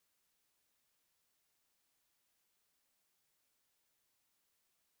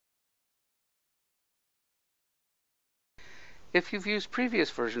If you've used previous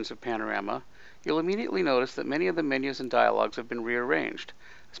versions of Panorama, you'll immediately notice that many of the menus and dialogues have been rearranged,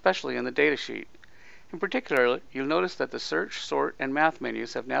 especially in the datasheet. In particular, you'll notice that the Search, Sort, and Math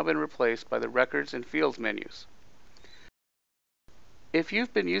menus have now been replaced by the Records and Fields menus. If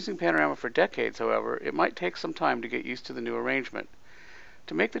you've been using Panorama for decades, however, it might take some time to get used to the new arrangement.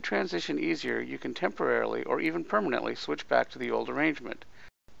 To make the transition easier, you can temporarily or even permanently switch back to the old arrangement.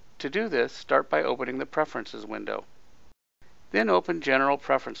 To do this, start by opening the Preferences window. Then open General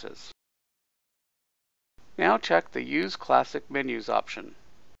Preferences. Now check the Use Classic Menus option.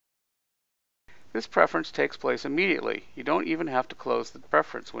 This preference takes place immediately. You don't even have to close the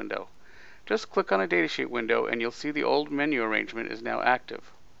preference window. Just click on a datasheet window and you'll see the old menu arrangement is now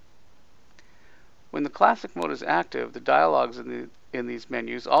active. When the classic mode is active, the dialogues in these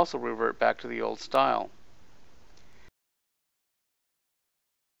menus also revert back to the old style.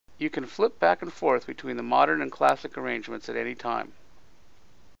 You can flip back and forth between the modern and classic arrangements at any time.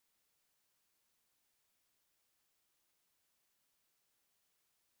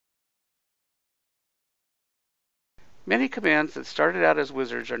 Many commands that started out as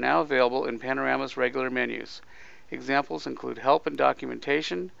wizards are now available in Panorama's regular menus. Examples include Help and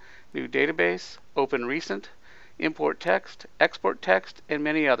Documentation, New Database, Open Recent, Import Text, Export Text, and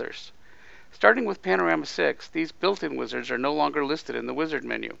many others. Starting with Panorama 6, these built-in wizards are no longer listed in the Wizard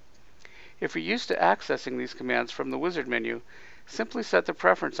menu. If you're used to accessing these commands from the Wizard menu, simply set the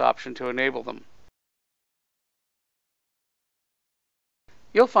Preference option to enable them.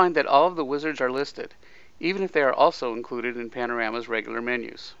 You'll find that all of the wizards are listed, even if they are also included in Panorama's regular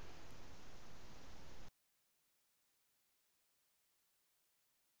menus.